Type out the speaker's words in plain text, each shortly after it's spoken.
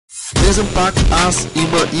Влизам пак аз,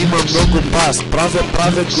 има много бас.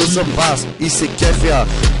 Правя го за вас и се кефя.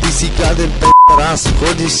 Ти си гаден раз,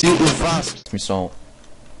 ходи си у вас. В смисъл,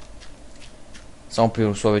 само при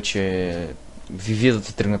условие, че ви видят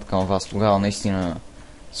и тръгнат към вас, тогава наистина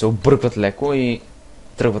се объркват леко и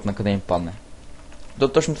тръгват на къде им падне.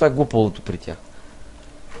 Точно това е глупавото при тях.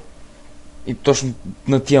 И точно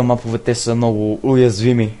на тия мапове те са много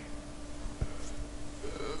уязвими.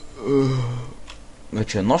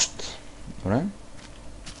 Вече е нощ. Добре.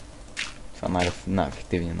 Това е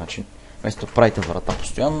най-ефективният начин. Вместо правите врата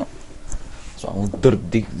постоянно, само дърт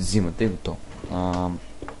дих взимате и готово.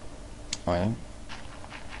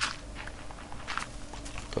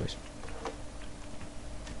 Тоест.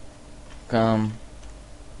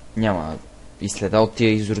 Няма и следа от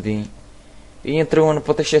тия изроди. И ние тръгваме на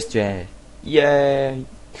пътешествие. Йеей!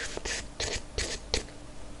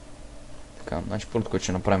 Така, значи първото, което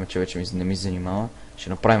ще направим, че вече не ми занимава, ще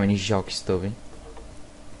направим едни жалки стълби.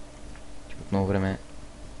 От много време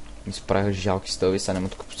ми се правиха жалки стълби, сега няма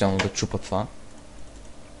тук постоянно да чупа това.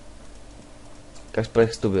 Как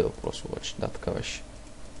справих стълби въпрос обаче? Да, така беше.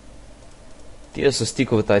 Тия са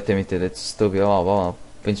стикове темите, деца стълби, в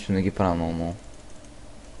принцип не ги правя много.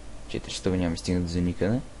 4 стълби няма ми стигнат за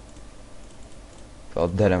никъде. Това е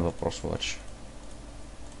отделен въпрос обаче.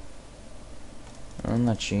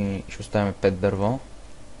 Значи ще оставим 5 дърво.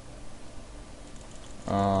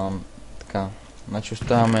 Така. Значи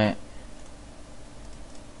оставяме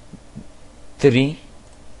 3.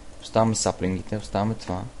 Оставяме саплингите, оставяме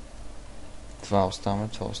това. Това оставяме,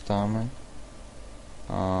 това оставяме.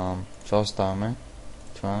 Това оставяме.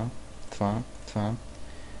 Това.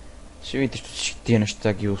 Ще видите, че всички тия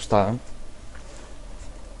неща ги оставям.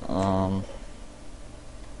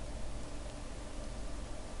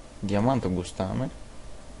 Диаманта го оставяме.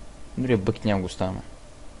 Дори бък няма го оставяме.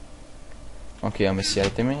 Окей, ами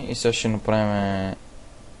сядайте ми и сега ще направим...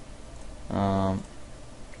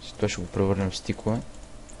 това ще го превърнем в стикове.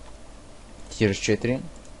 Тираш 4.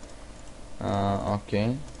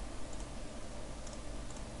 Окей.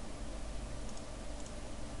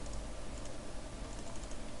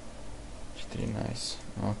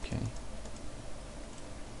 Окей.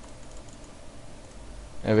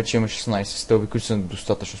 Вече има 16 стълби, които са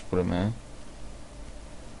достатъчно според мен.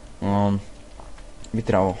 Би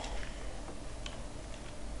трябвало.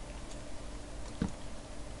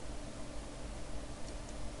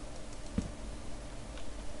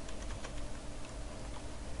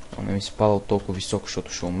 Не ми се пада от толкова високо,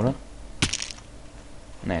 защото ще умра.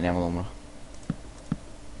 Не, няма да умра.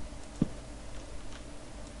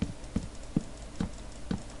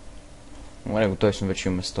 Добре, готови сме, вече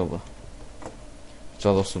имаме стълба.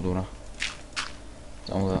 Това е доста добра.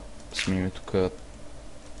 Само да сменим тук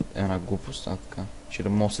една глупост, така. Ще да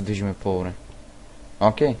може да се движиме по-добре.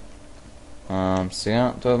 Окей.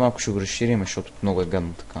 Сега това малко ще го разширим, защото много е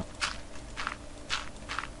гадно така.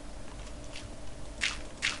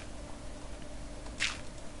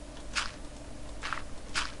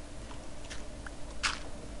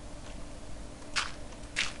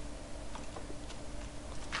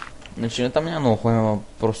 Значи там няма много хубаво, но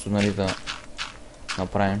просто нали да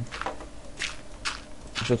направим.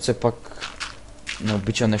 Защото все пак не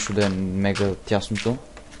обича нещо да е мега тясното.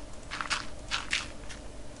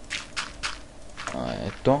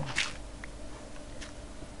 Ето.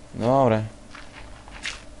 Добре.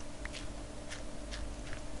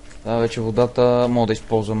 Да, вече водата мога да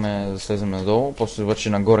използваме да слезем надолу. После вече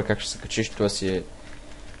нагоре как ще се качиш, това си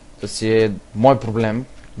е мой проблем.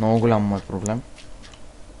 Много голям мой проблем.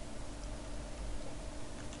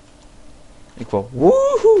 И какво?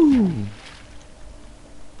 Уху!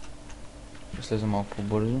 Ще слеза малко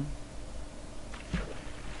по-бързо.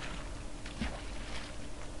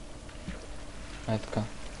 Така.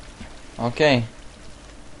 Окей.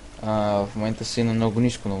 В момента си на много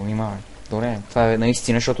ниско, много внимавай. Добре, това е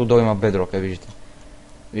наистина, защото долу има бедрок, виждате.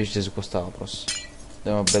 Виждате за какво става въпрос.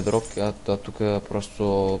 Да има бедрок, а тук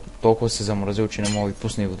просто толкова се замразил, че не мога да ви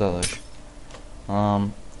пусне и вода даже.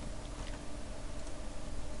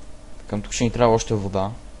 Към тук ще ни трябва още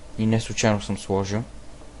вода. И не случайно съм сложил.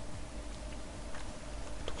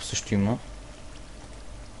 Тук също има.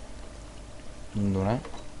 Добре.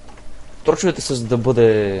 Трочовете се, за да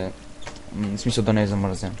бъде... в смисъл да не е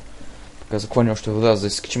замързен. Така, за какво ни още вода, за да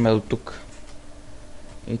изкачим до тук.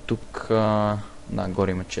 И тук... да,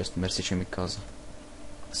 горе има чест. Мерси, че ми каза.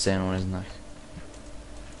 Все едно не знаех.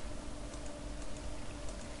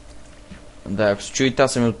 Да, ако се чуете,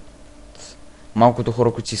 аз съм от малкото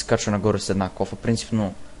хора, които се изкачват нагоре с една кофа.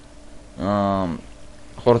 Принципно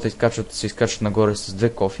хората се изкачват нагоре с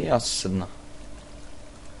 2 кофи, аз с една.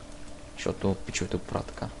 Защото пичовете го правят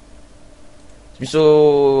така. смисъл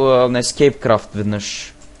на Escapecraft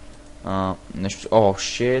веднъж. Нещо... О,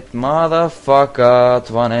 shit, motherfucker,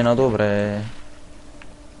 това не е на добре.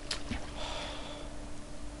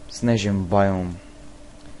 Снежен байом.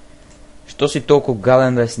 Що си толкова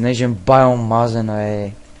гаден да е снежен байом мазена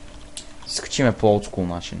е? Скачиме по олдскул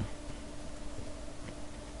начина.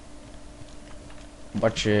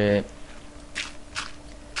 Обаче...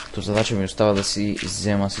 То задача ми остава да си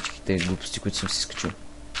взема всичките глупости, които съм си скачил.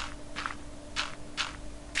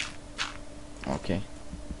 Окей.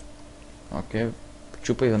 Окей.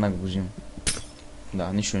 Чупа и веднага го взимам.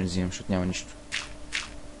 Да, нищо не взимам, защото няма нищо.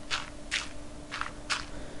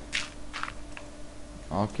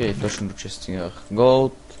 Окей, точно до че стигнах.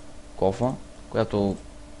 Голд, кофа, която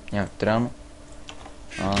няма трябва.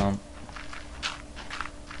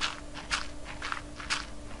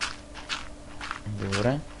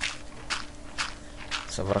 Добре.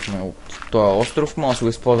 Събрахме от този остров, може да го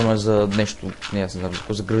използваме за нещо, не знам,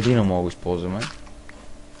 за градина мога да го използваме.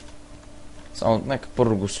 Само нека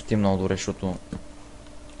първо го светим много добре, защото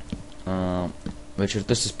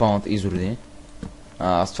вечерта се спалнат изроди.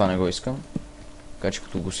 Аз това не го искам. Така че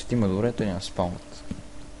като го светим добре, той няма да спалнат.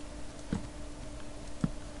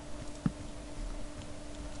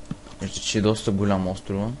 Вижте, че е доста голям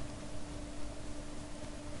острова.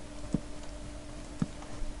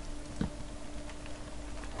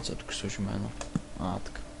 Сега тук сложим едно.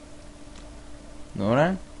 Така.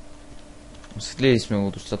 Добре. Осветлили сме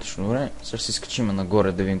го достатъчно добре. Сега ще се скачим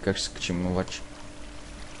нагоре да видим как ще се скачим обаче.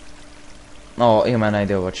 Имаме една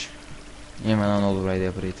идея обаче. Имаме една много добра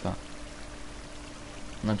идея преди това.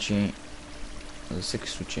 Значи, за всеки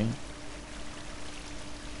случай.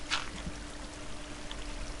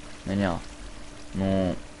 Не, няма.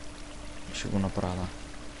 Но ще го направя, да.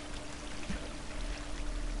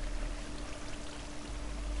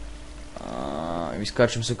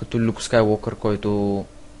 Изкачвам се като Люк Скайуокър, който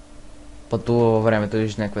пътува във времето,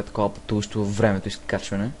 вижда някаква такова пътуващо във времето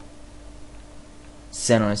изкачване.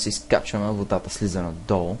 Сено не се изкачваме, водата слиза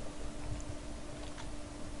надолу.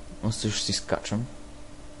 Но също се изкачвам.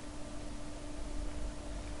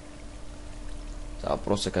 Сега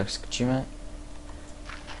въпросът е как се скачиме.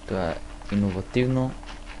 Това е иновативно.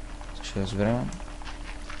 Ще разберем.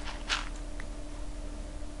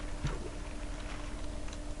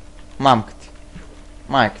 Мамка ти.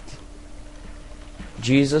 Майка ти.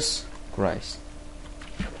 Jesus Christ.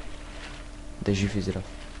 Да е жив и здрав.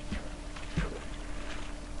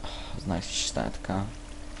 Знаех си, ще стане така.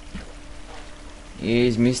 И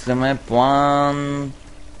измисляме план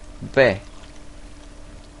Б.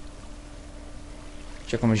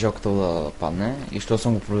 Чакаме жалката да падне. И що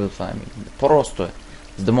съм го проведил това? Просто е.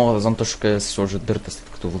 За да мога да знам точно къде да се сложа дърта, след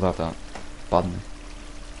като водата падне.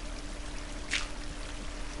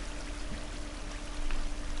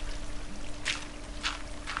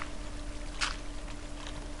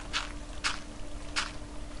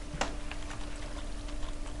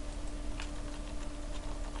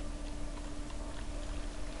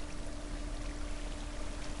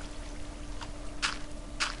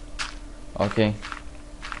 Окей.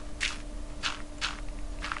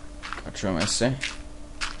 Качваме се.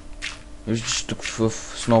 Виждате, че тук в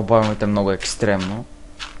сноубаймите е много екстремно.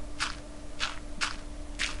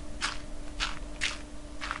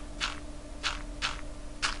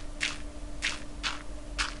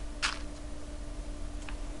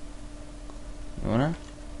 Добре.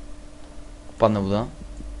 Падна вода.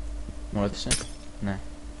 Молете се. Не.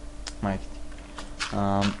 Майки ти.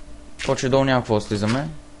 Почва долу няма какво да слизаме.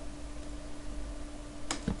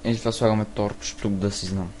 И това слагаме торч тук да си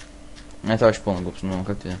знам. Това беше пълна глупост, но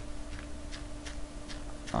както и да.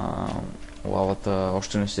 Лавата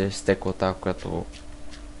още не се е стекла тази, която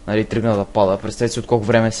тръгна да пада. Представете си от колко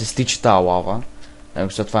време се стича тази лава.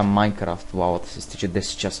 Защото това е Майнкрафт, лавата се стича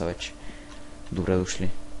 10 часа вече. Добре дошли.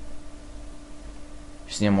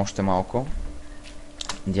 Ще снимам още малко.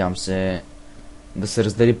 Надявам се да се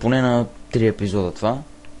раздели поне на 3 епизода това.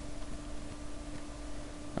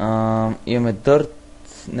 Имаме дърт.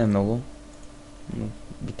 Не много, но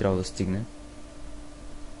би трябвало да стигне.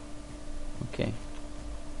 Окей.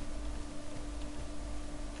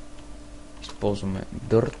 Използваме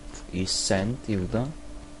дърт и сенд и вода,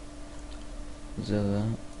 за да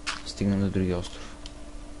стигнем до другия остров.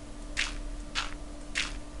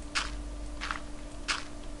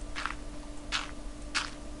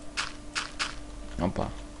 Опа.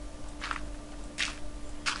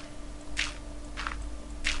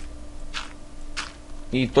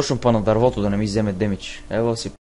 И точно па на дървото да не ми вземе демидж. Ева си